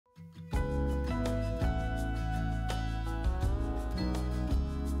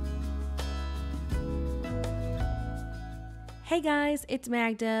Hey guys, it's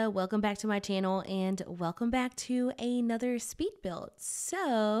Magda. Welcome back to my channel and welcome back to another speed build.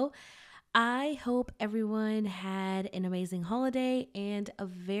 I hope everyone had an amazing holiday and a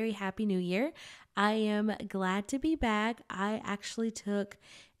very happy new year. I am glad to be back. I actually took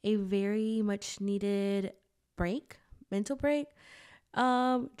a very much needed break, mental break.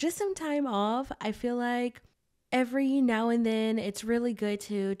 Just some time off. I feel like every now and then it's really good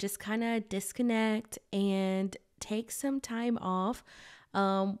to just kind of disconnect and take some time off,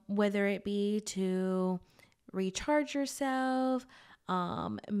 whether it be to recharge yourself,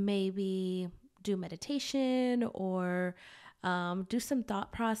 maybe do meditation or do some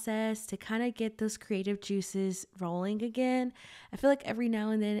thought process to kind of get those creative juices rolling again. I feel like every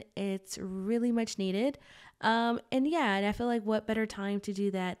now and then it's really much needed. And I feel like what better time to do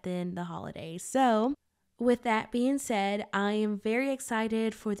that than the holidays. So, with that being said, I am very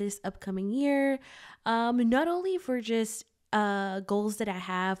excited for this upcoming year. Not only for just goals that I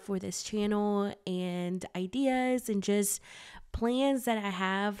have for this channel and ideas and just plans that I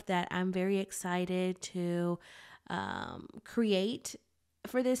have that I'm very excited to create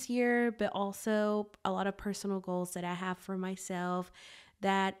for this year, but also a lot of personal goals that I have for myself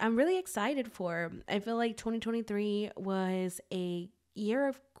that I'm really excited for. I feel like 2023 was a year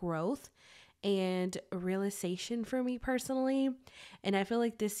of growth and realization for me personally. And I feel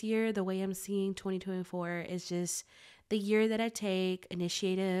like this year, the way I'm seeing 2024 is just the year that I take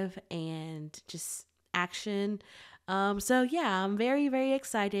initiative and just action. I'm very, very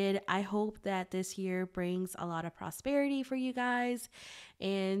excited. I hope that this year brings a lot of prosperity for you guys.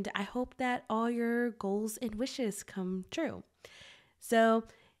 And I hope that all your goals and wishes come true. So,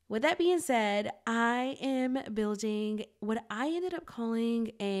 with that being said, I am building what I ended up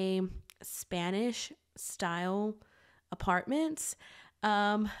calling a Spanish style apartments.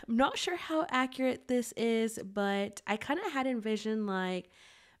 I'm not sure how accurate this is, but I kind of had envisioned like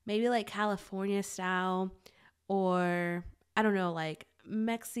maybe like California style or I don't know, like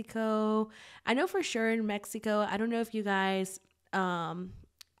Mexico. I know for sure in Mexico, I don't know if you guys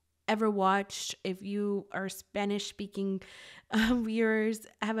ever watched, if you are Spanish speaking viewers,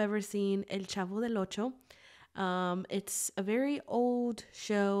 have ever seen El Chavo del Ocho. It's a very old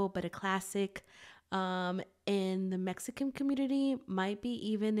show, but a classic in the Mexican community, might be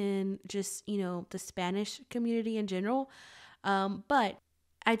even in just, the Spanish community in general. But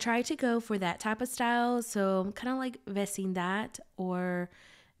I try to go for that type of style. So kind of like vecindad or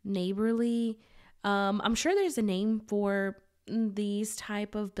neighborly. I'm sure there's a name for these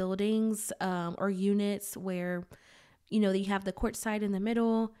type of buildings or units where you have the court side in the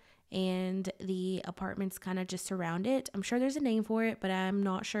middle and the apartments kind of just surround it. I'm sure there's a name for it, but I'm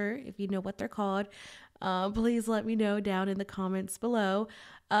not sure if you know what they're called. Please let me know down in the comments below.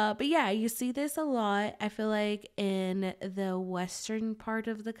 But yeah, you see this a lot, I feel like, in the western part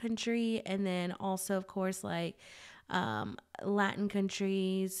of the country, and then also, of course, like Latin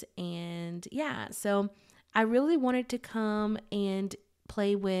countries. And yeah, so I really wanted to come and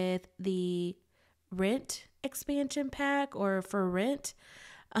play with the rent expansion pack or for rent,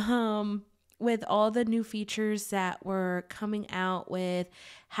 um, with all the new features that were coming out with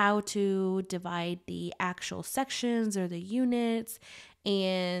how to divide the actual sections or the units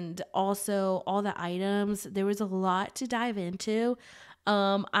and also all the items. There was a lot to dive into.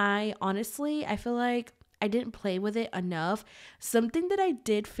 I feel like I didn't play with it enough. Something that I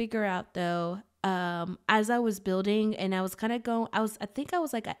did figure out though, as I was building and I was kind of going, I think I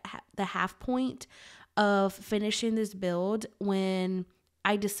was like at the half point of finishing this build when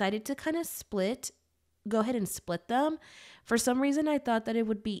I decided to kind of go ahead and split them. For some reason, I thought that it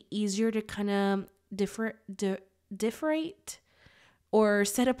would be easier to kind of differentiate or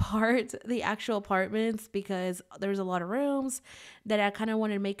set apart the actual apartments because there's a lot of rooms that I kind of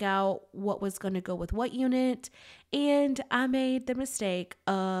wanted to make out what was going to go with what unit. And I made the mistake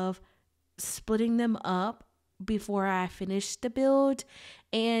of splitting them up before I finished the build.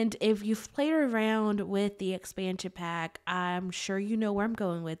 And if you've played around with the expansion pack, I'm sure you know where I'm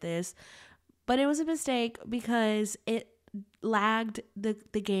going with this. But it was a mistake because it lagged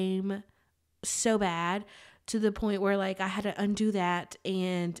the game so bad to the point where like I had to undo that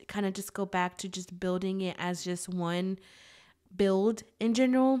and kind of just go back to just building it as just one build in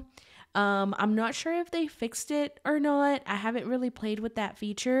general. I'm not sure if they fixed it or not. I haven't really played with that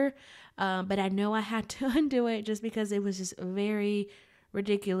feature, but I know I had to undo it just because it was just very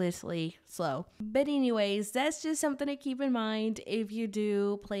ridiculously slow. But anyways, that's just something to keep in mind if you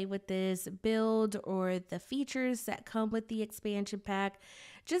do play with this build or the features that come with the expansion pack.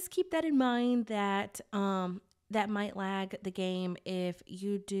 Just keep that in mind that that might lag the game if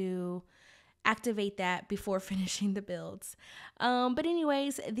you do activate that before finishing the builds. But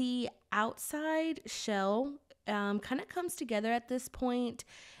anyways, the outside shell kind of comes together at this point.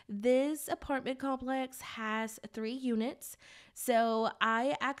 This apartment complex has 3 units. So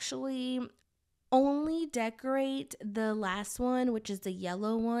I actually only decorate the last one, which is the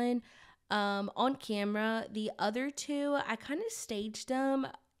yellow one, on camera. The other 2, I kind of staged them,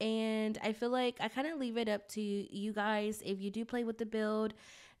 and I feel like I kind of leave it up to you guys if you do play with the build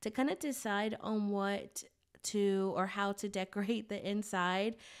to kind of decide on what to or how to decorate the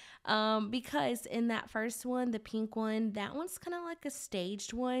inside. Because in that first one, the pink one, that one's kind of like a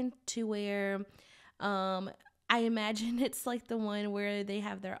staged one to where um, I imagine it's like the one where they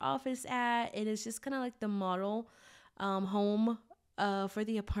have their office at. It is just kind of like the model home for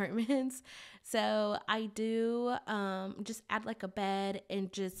the apartments. So I do just add like a bed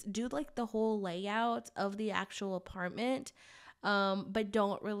and just do like the whole layout of the actual apartment. But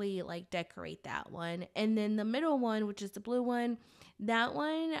don't really like decorate that one. And then the middle one, which is the blue one, that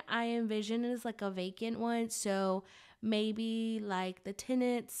one I envision is like a vacant one. So maybe like the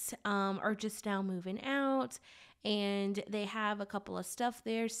tenants are just now moving out and they have a couple of stuff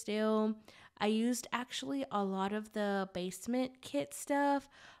there still. I used actually a lot of the basement kit stuff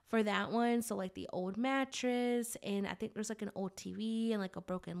for that one. So like the old mattress, and I think there's like an old TV and like a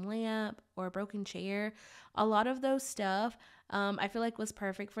broken lamp or a broken chair. A lot of those stuff I feel like was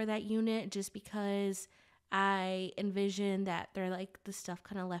perfect for that unit just because I envision that they're like the stuff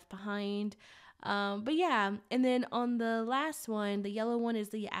kind of left behind. But yeah, and then on the last one, the yellow one is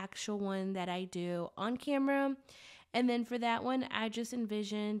the actual one that I do on camera. And then for that one, I just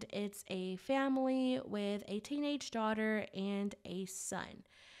envisioned it's a family with a teenage daughter and a son.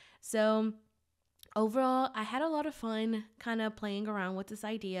 So overall, I had a lot of fun kind of playing around with this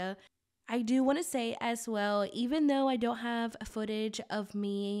idea. I do want to say as well, even though I don't have footage of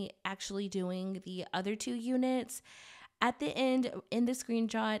me actually doing the other 2 units, at the end in the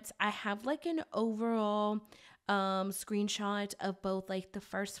screenshots, I have like an overall screenshot of both like the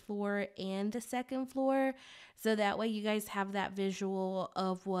first floor and the second floor. So that way you guys have that visual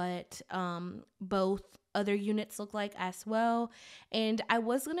of what both other units look like as well. And I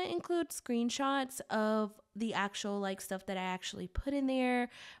was going to include screenshots of the actual like stuff that I actually put in there.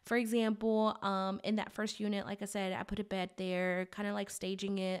 For example, in that first unit, like I said, I put a bed there, kind of like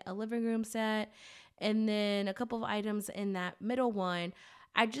staging it, a living room set, and then a couple of items in that middle one.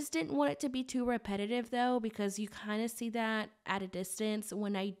 I just didn't want it to be too repetitive though, because you kind of see that at a distance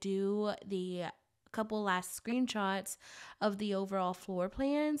when I do the couple last screenshots of the overall floor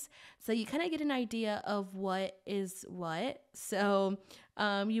plans. So you kind of get an idea of what is what. So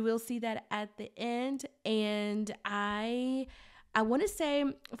you will see that at the end. And I want to say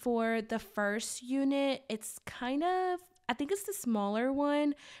for the first unit, it's kind of, I think it's the smaller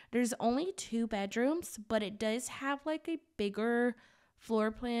one. There's only 2 bedrooms, but it does have like a bigger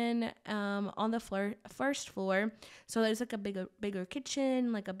floor plan on the first floor. So there's like a bigger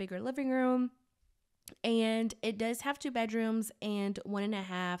kitchen, like a bigger living room. And it does have 2 bedrooms and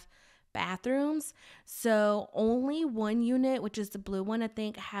 1.5 bathrooms. So only 1 unit, which is the blue one, I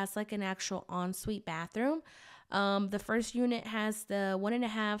think, has like an actual ensuite bathroom. The first unit has the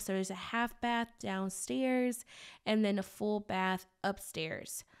 1.5, so there's a half bath downstairs and then a full bath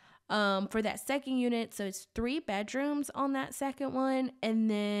upstairs. For that second unit, so it's 3 bedrooms on that second one and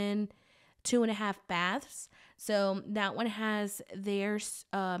then 2.5 baths. So that one has their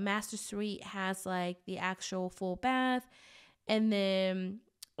master suite has like the actual full bath. And then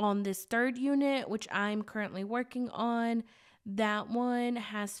on this third unit, which I'm currently working on, that one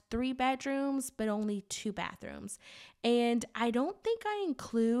has 3 bedrooms, but only 2 bathrooms. And I don't think I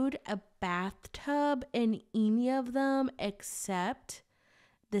include a bathtub in any of them except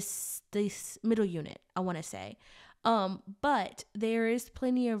this middle unit, I want to say. But there is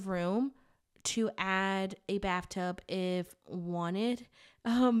plenty of room to add a bathtub if wanted.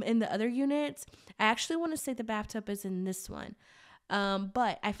 In the other units, I actually want to say the bathtub is in this one.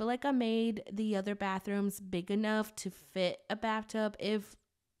 But I feel like I made the other bathrooms big enough to fit a bathtub if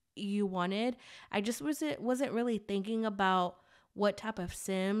you wanted. I just wasn't really thinking about what type of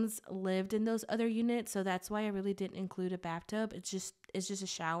Sims lived in those other units, so that's why I really didn't include a bathtub. It's just a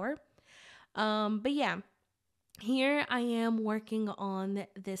shower. But yeah, here I am working on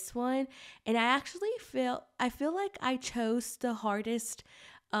this one, and I feel like I chose the hardest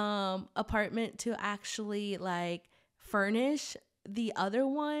apartment to actually like furnish. The other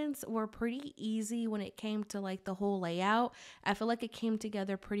ones were pretty easy when it came to like the whole layout. I feel like it came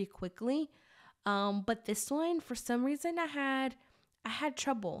together pretty quickly. But this one, for some reason, I had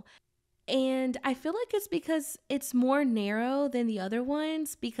trouble. And I feel like it's because it's more narrow than the other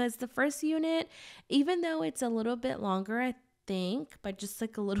ones, because the first unit, even though it's a little bit longer, I think, but just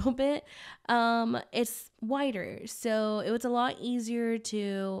like a little bit, it's wider. So it was a lot easier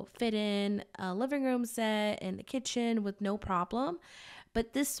to fit in a living room set and the kitchen with no problem.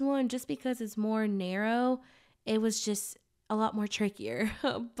 But this one, just because it's more narrow, it was just a lot more trickier.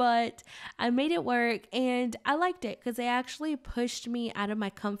 But I made it work and I liked it because it actually pushed me out of my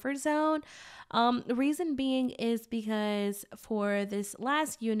comfort zone. The reason being is because for this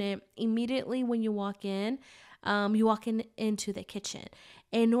last unit, immediately when you walk in into the kitchen.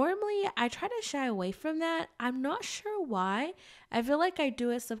 And normally I try to shy away from that. I'm not sure why. I feel like I do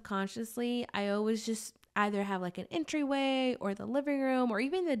it subconsciously. I always just either have like an entryway or the living room or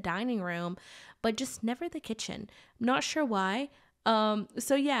even the dining room, but just never the kitchen. I'm not sure why.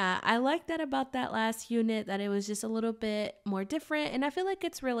 So yeah, I like that about that last unit, that it was just a little bit more different, and I feel like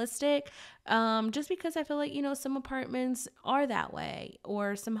it's realistic. Just because I feel like, some apartments are that way,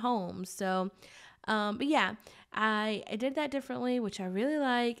 or some homes. So but yeah, I did that differently, which I really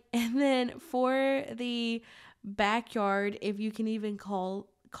like. And then for the backyard, if you can even call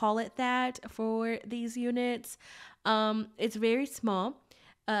it that, for these units, it's very small.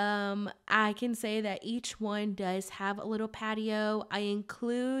 I can say that each one does have a little patio. I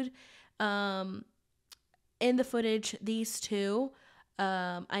include um in the footage these two.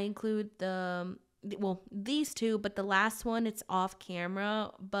 I include these two, but the last one, it's off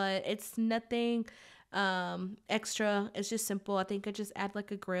camera, but it's nothing extra. It's just simple. I think I just add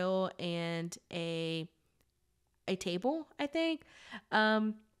like a grill and a table, I think.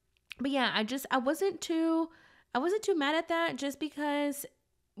 Um but yeah, I wasn't too mad at that, just because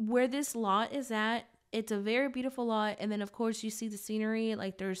where this lot is at, it's a very beautiful lot, and then of course you see the scenery,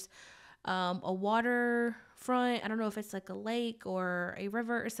 like there's a waterfront. I don't know if it's like a lake or a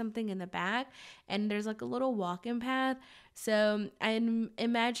river or something in the back, and there's like a little walking path. So I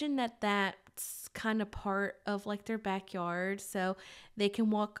imagine that that's kind of part of like their backyard, so they can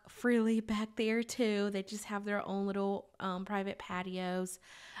walk freely back there too. They just have their own little private patios,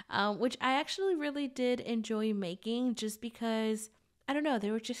 which I actually really did enjoy making, just because I don't know,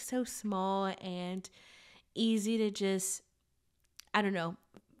 they were just so small and easy to just, I don't know,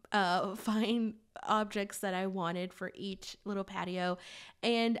 find objects that I wanted for each little patio.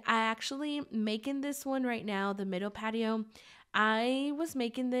 And I actually making this one right now, the middle patio. I was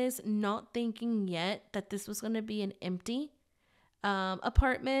making this not thinking yet that this was going to be an empty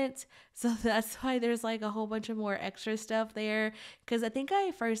apartment. So that's why there's like a whole bunch of more extra stuff there. Because I think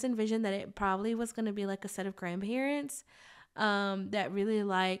I first envisioned that it probably was going to be like a set of grandparents that really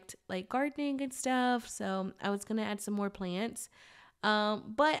liked like gardening and stuff. So I was going to add some more plants.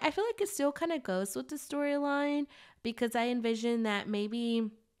 But I feel like it still kind of goes with the storyline, because I envision that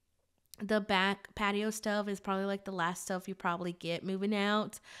maybe the back patio stuff is probably like the last stuff you probably get moving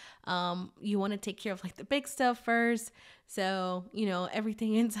out. You want to take care of like the big stuff first. So,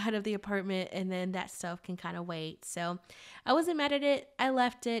 everything inside of the apartment, and then that stuff can kind of wait. So I wasn't mad at it. I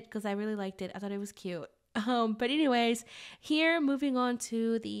left it because I really liked it. I thought it was cute. But anyways, here moving on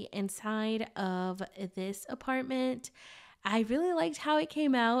to the inside of this apartment. I really liked how it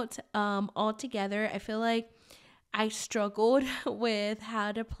came out all together. I feel like I struggled with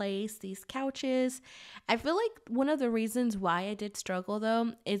how to place these couches. I feel like one of the reasons why I did struggle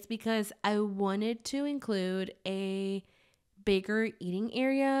though is because I wanted to include a bigger eating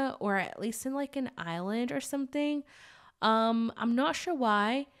area, or at least in like an island or something. I'm not sure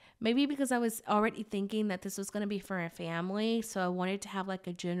why. Maybe because I was already thinking that this was going to be for a family, so I wanted to have like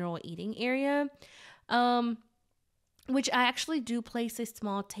a general eating area. Um which I actually do place a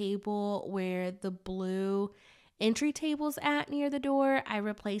small table where the blue entry table's at near the door. I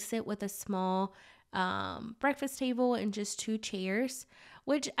replace it with a small breakfast table and just two chairs,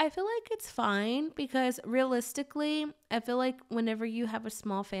 which I feel like it's fine, because realistically, I feel like whenever you have a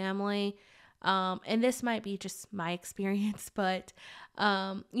small family, and this might be just my experience, but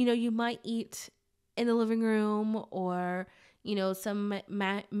you might eat in the living room, or some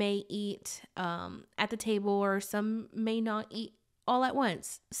may eat at the table, or some may not eat all at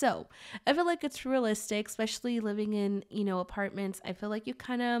once. So I feel like it's realistic, especially living in apartments. I feel like you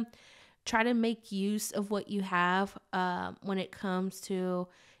kind of try to make use of what you have when it comes to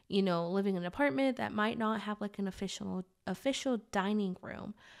living in an apartment that might not have like an official dining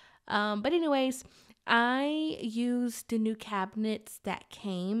room. But anyways, I used the new cabinets that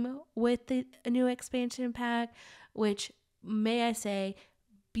came with the new expansion pack, which, may I say,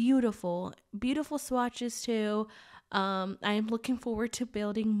 beautiful, beautiful swatches too. I am looking forward to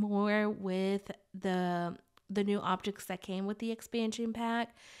building more with the new objects that came with the expansion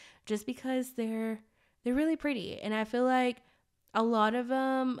pack, just because they're really pretty. And I feel like a lot of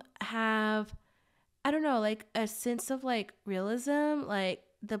them have, I don't know, like a sense of like realism. Like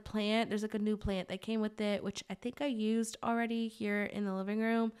the plant, there's like a new plant that came with it, which I think I used already here in the living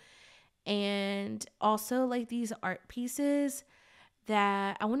room. And also like these art pieces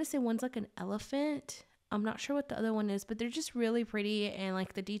that I want to say one's like an elephant. I'm not sure what the other one is, but they're just really pretty, and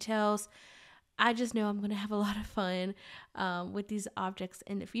like the details. I just know I'm going to have a lot of fun with these objects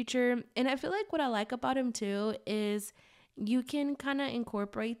in the future. And I feel like what I like about them too is you can kind of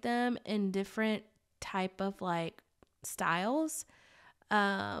incorporate them in different type of like styles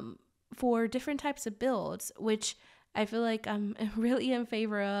for different types of builds, which I feel like I'm really in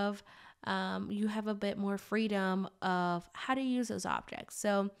favor of. You have a bit more freedom of how to use those objects.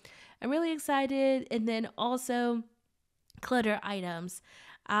 So I'm really excited. And then also clutter items.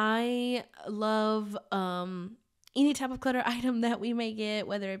 I love any type of clutter item that we may get,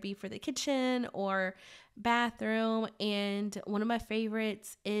 whether it be for the kitchen or bathroom. And one of my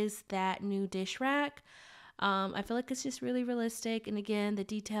favorites is that new dish rack. I feel like it's just really realistic. And again, the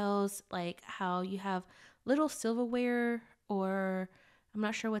details, like how you have little silverware, or I'm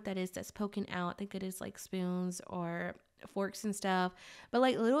not sure what that is that's poking out. I think it is like spoons or forks and stuff. But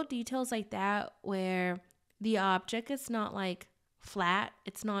like little details like that where the object is not like flat.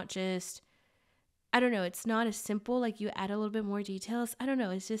 It's not just, I don't know, it's not as simple. Like you add a little bit more details. I don't know.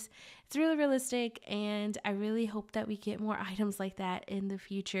 It's really realistic. And I really hope that we get more items like that in the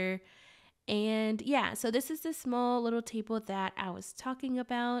future. And yeah, so this is the small little table that I was talking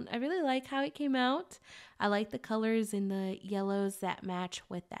about. I really like how it came out. I like the colors and the yellows that match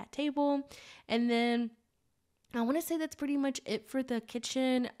with that table. And then I want to say that's pretty much it for the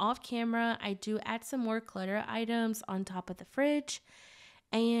kitchen. Off camera, I do add some more clutter items on top of the fridge.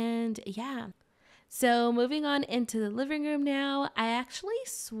 And yeah. So moving on into the living room now, I actually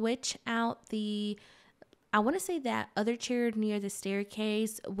switch out I want to say that other chair near the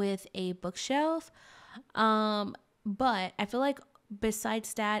staircase with a bookshelf. But I feel like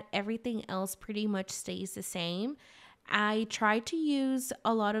besides that, everything else pretty much stays the same. I tried to use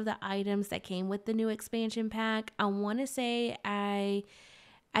a lot of the items that came with the new expansion pack. I want to say I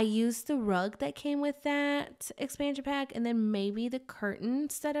used the rug that came with that expansion pack, and then maybe the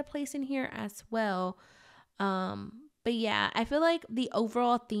curtains that I placed in here as well. But yeah, I feel like the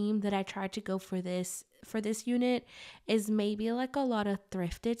overall theme that I tried to go for this unit is maybe like a lot of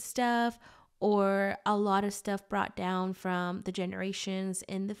thrifted stuff, or a lot of stuff brought down from the generations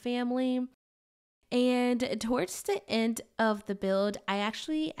in the family. And towards the end of the build, I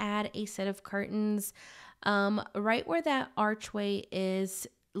actually add a set of curtains right where that archway is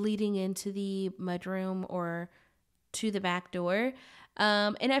leading into the mudroom or to the back door.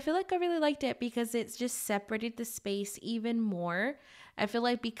 And I feel like I really liked it because it's just separated the space even more. I feel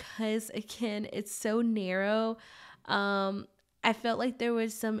like because, again, it's so narrow, I felt like there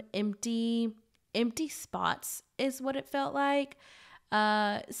was some empty spots is what it felt like.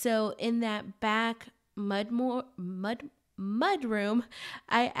 So in that back mud room,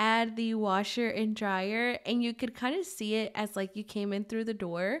 I add the washer and dryer, and you could kind of see it as like you came in through the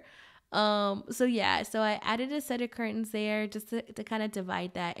door. So yeah, so I added a set of curtains there just to kind of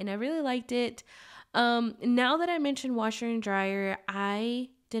divide that, and I really liked it. Now that I mentioned washer and dryer, I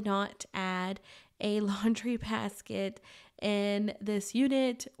did not add a laundry basket in this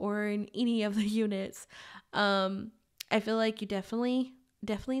unit or in any of the units. I feel like you definitely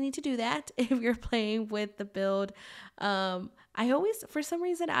need to do that if you're playing with the build. For some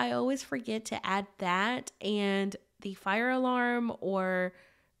reason, I always forget to add that and the fire alarm or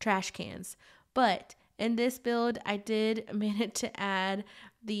trash cans. But in this build, I did manage to add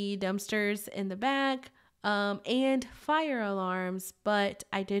the dumpsters in the back and fire alarms, but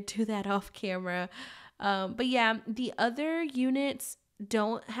I did do that off camera. But yeah, the other units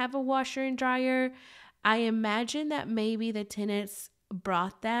don't have a washer and dryer. I imagine that maybe the tenants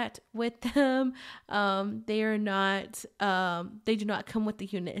brought that with them. They do not come with the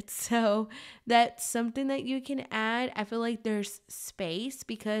units. So that's something that you can add. I feel like there's space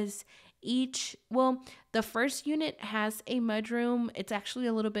because the first unit has a mudroom. It's actually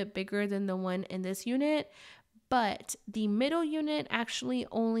a little bit bigger than the one in this unit. But the middle unit actually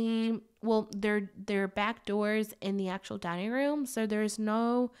their back doors in the actual dining room. So there's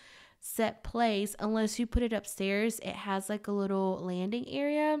no set place unless you put it upstairs. It has like a little landing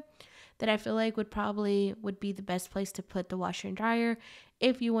area that I feel like would be the best place to put the washer and dryer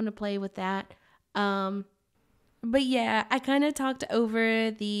if you want to play with that. But yeah, I kind of talked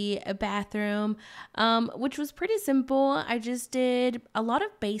over the bathroom, which was pretty simple. I just did a lot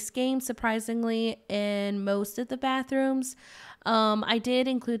of base games, surprisingly, in most of the bathrooms. I did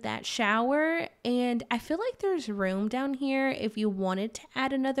include that shower, and I feel like there's room down here if you wanted to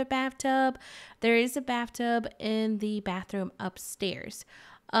add another bathtub. There is a bathtub in the bathroom upstairs.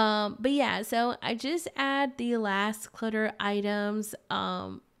 But yeah, so I just add the last clutter items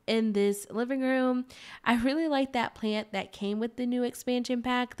in this living room. I really like that plant that came with the new expansion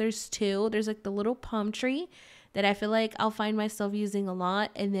pack. There's two. There's like the little palm tree that I feel like I'll find myself using a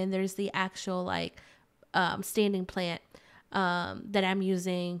lot, and then there's the actual like standing plant that I'm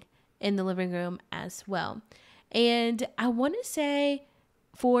using in the living room as well. And I want to say,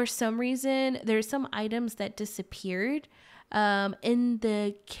 for some reason, there's some items that disappeared in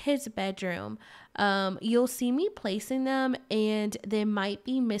the kids' bedroom. You'll see me placing them, and they might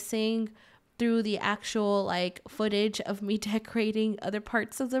be missing through the actual like footage of me decorating other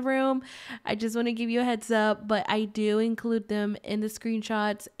parts of the room. I just want to give you a heads up, but I do include them in the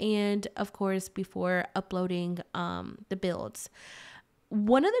screenshots and of course before uploading the builds.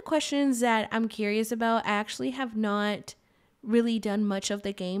 One of the questions that I'm curious about, I actually have not really done much of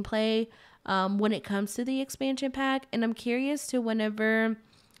the gameplay when it comes to the expansion pack, and I'm curious to whenever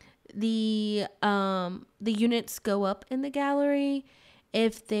the units go up in the gallery,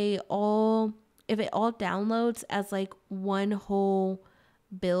 if it all downloads as like one whole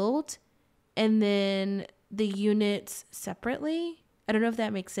build and then the units separately. I don't know if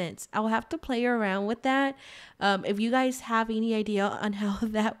that makes sense. I'll have to play around with that. If you guys have any idea on how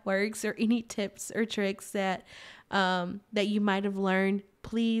that works or any tips or tricks that that you might have learned,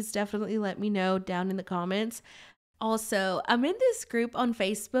 please definitely let me know down in the comments. Also, I'm in this group on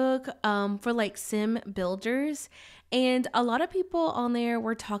Facebook for like sim builders, and a lot of people on there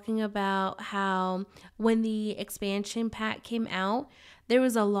were talking about how when the expansion pack came out, there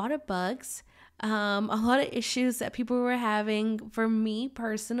was a lot of bugs, a lot of issues that people were having. For me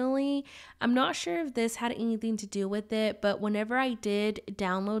personally, I'm not sure if this had anything to do with it, but whenever I did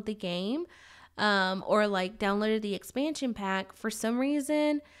download the game, or like downloaded the expansion pack, for some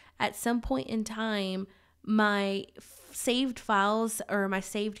reason, at some point in time, my saved files or my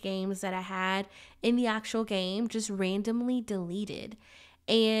saved games that I had in the actual game just randomly deleted.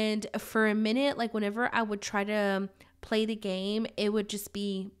 And for a minute, like whenever I would try to play the game, it would just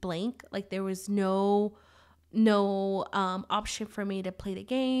be blank. Like there was no option for me to play the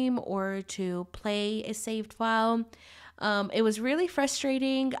game or to play a saved file. It was really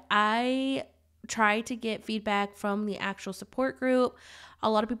frustrating. I tried to get feedback from the actual support group. A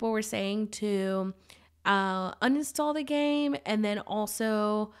lot of people were saying to uninstall the game and then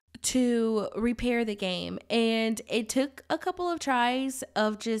also to repair the game. And it took a couple of tries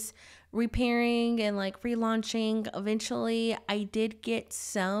of just repairing and like relaunching. Eventually, I did get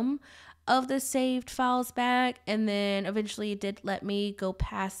some of the saved files back, and then eventually it did let me go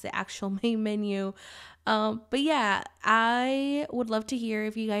past the actual main menu. But yeah, I would love to hear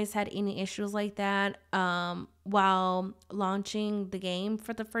if you guys had any issues like that while launching the game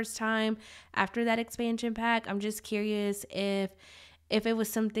for the first time after that expansion pack. I'm just curious if it was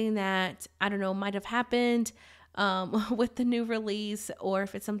something that, I don't know, might have happened with the new release, or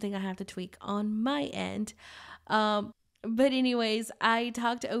if it's something I have to tweak on my end. But anyways, I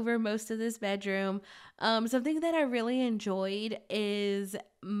talked over most of this bedroom. Something that I really enjoyed is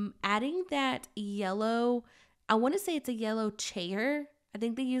adding that yellow, I want to say it's a yellow chair. I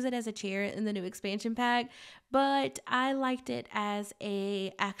think they use it as a chair in the new expansion pack, but I liked it as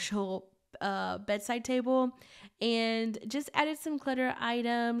a actual bedside table, and just added some clutter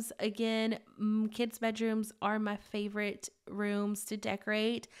items. Again, kids' bedrooms are my favorite rooms to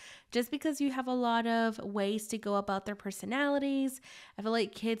decorate just because you have a lot of ways to go about their personalities. I feel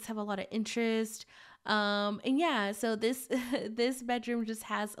like kids have a lot of interest. And yeah, so this this bedroom just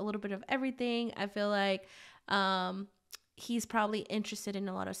has a little bit of everything. I feel like he's probably interested in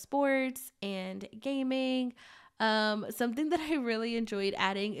a lot of sports and gaming. Something that I really enjoyed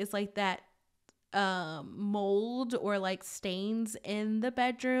adding is like that mold or like stains in the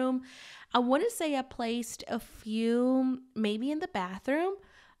bedroom. I want to say I placed a few maybe in the bathroom,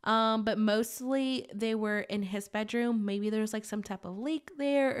 but mostly they were in his bedroom. Maybe there's like some type of leak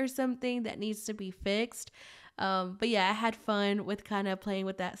there or something that needs to be fixed. But yeah, I had fun with kind of playing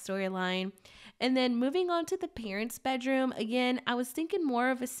with that storyline. And then moving on to the parents' bedroom, again, I was thinking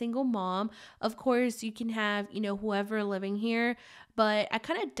more of a single mom. Of course, you can have, you know, whoever living here, but I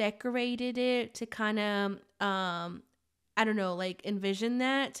kind of decorated it to kind of, I don't know, like envision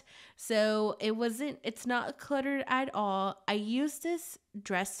that. So it's not cluttered at all. I used this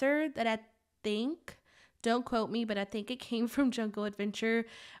dresser that I think Don't quote me, but I think it came from Jungle Adventure,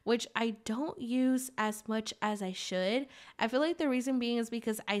 which I don't use as much as I should. I feel like the reason being is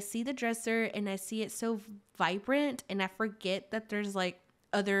because I see the dresser and I see it so vibrant, and I forget that there's like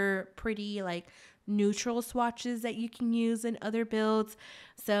other pretty like neutral swatches that you can use in other builds.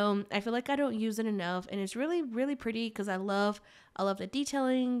 So I feel like I don't use it enough, and it's really, really pretty because I love the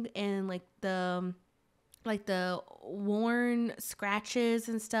detailing and like the worn scratches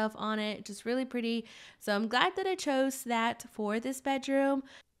and stuff on it. Just really pretty. So I'm glad that I chose that for this bedroom.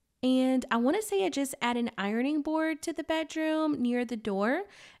 And I want to say I just add an ironing board to the bedroom near the door.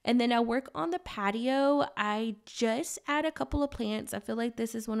 And then I work on the patio. I just add a couple of plants. I feel like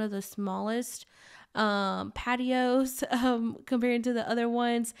this is one of the smallest patios compared to the other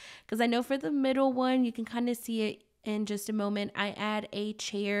ones. Because I know for the middle one, you can kind of see it in just a moment. I add a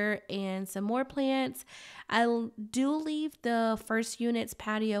chair and some more plants. I do leave the first unit's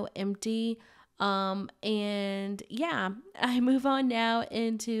patio empty. And yeah, I move on now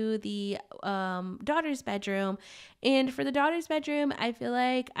into the daughter's bedroom. And for the daughter's bedroom, I feel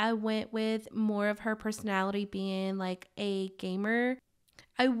like I went with more of her personality being like a gamer.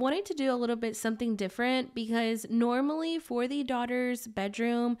 I wanted to do a little bit something different because normally for the daughter's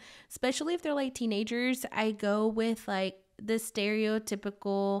bedroom, especially if they're like teenagers, I go with like the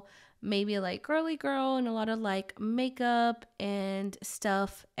stereotypical, maybe like girly girl and a lot of like makeup and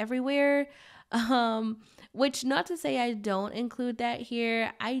stuff everywhere. Which, not to say I don't include that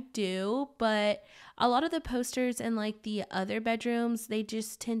here, I do, but a lot of the posters in like the other bedrooms, they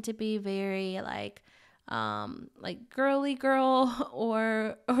just tend to be very like girly girl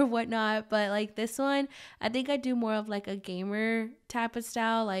or whatnot. But like this one, I think I do more of like a gamer type of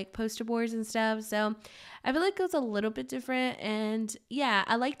style, like poster boards and stuff. So I feel like it was a little bit different. And yeah,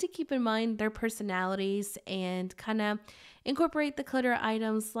 I like to keep in mind their personalities and kind of incorporate the clutter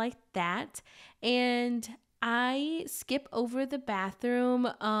items like that. And I skip over the bathroom.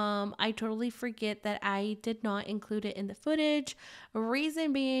 I totally forget that I did not include it in the footage.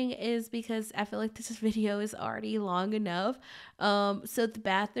 Reason being is because I feel like this video is already long enough. So the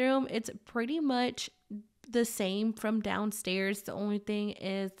bathroom, it's pretty much the same from downstairs. The only thing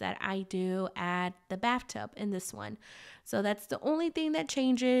is that I do add the bathtub in this one. So that's the only thing that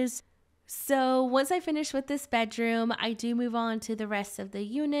changes. So once I finish with this bedroom, I do move on to the rest of the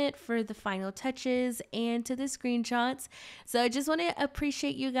unit for the final touches and to the screenshots. So I just want to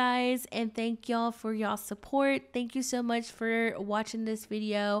appreciate you guys and thank y'all for y'all support. Thank you so much for watching this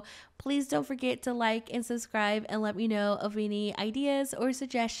video. Please don't forget to like and subscribe and let me know of any ideas or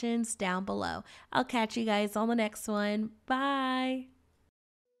suggestions down below. I'll catch you guys on the next one. Bye.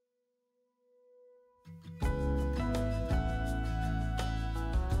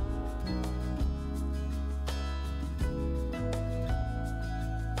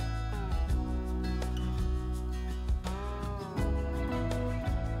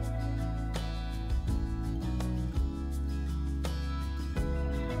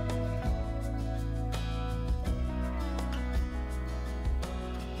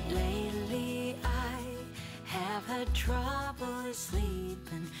 Trouble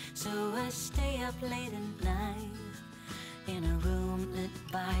sleeping, so I stay up late at night in a room lit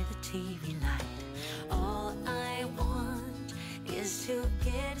by the TV light. All I want is to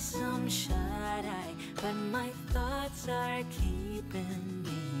get some shut-eye, but my thoughts are keeping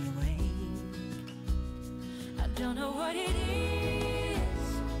me awake. I don't know what it is,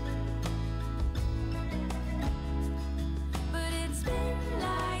 but it's been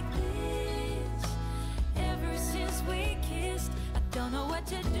like this ever since we kissed. I don't know what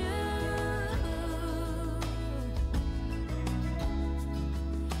to do,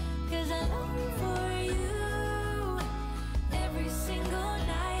 'cause I long for you every single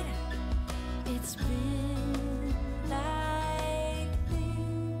night. It's been like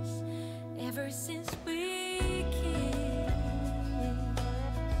this ever since we kissed.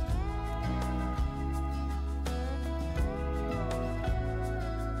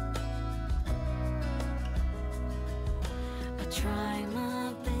 I try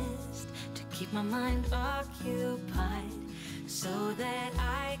my best to keep my mind occupied so that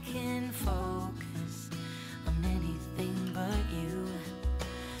I can focus on anything but you.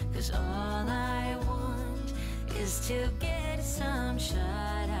 'Cause all I want is to get some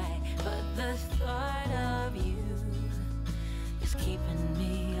shut-eye, but the thought of you is keeping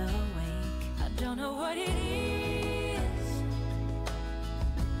me awake. I don't know what it is,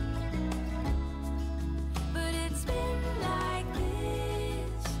 but it's been like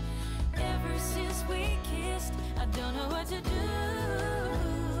this ever since we kissed. I don't know what to do,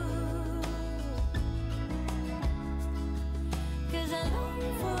 'cause I long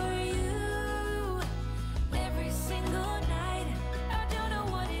for you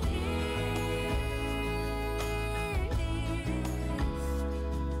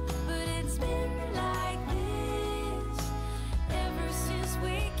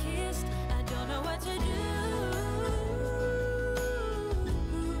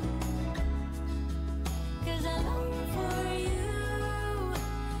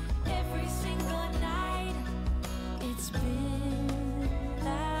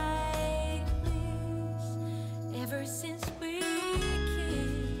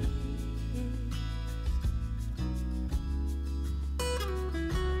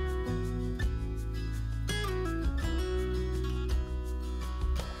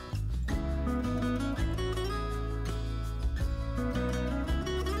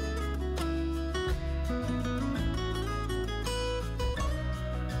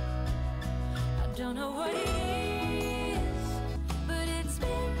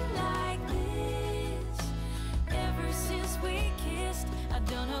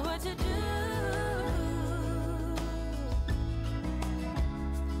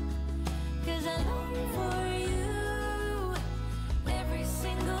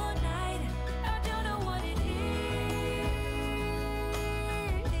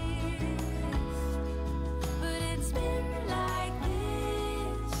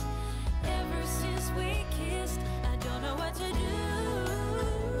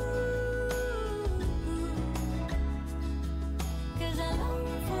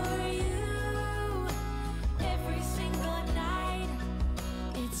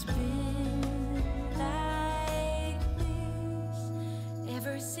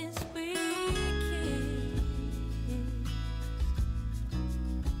since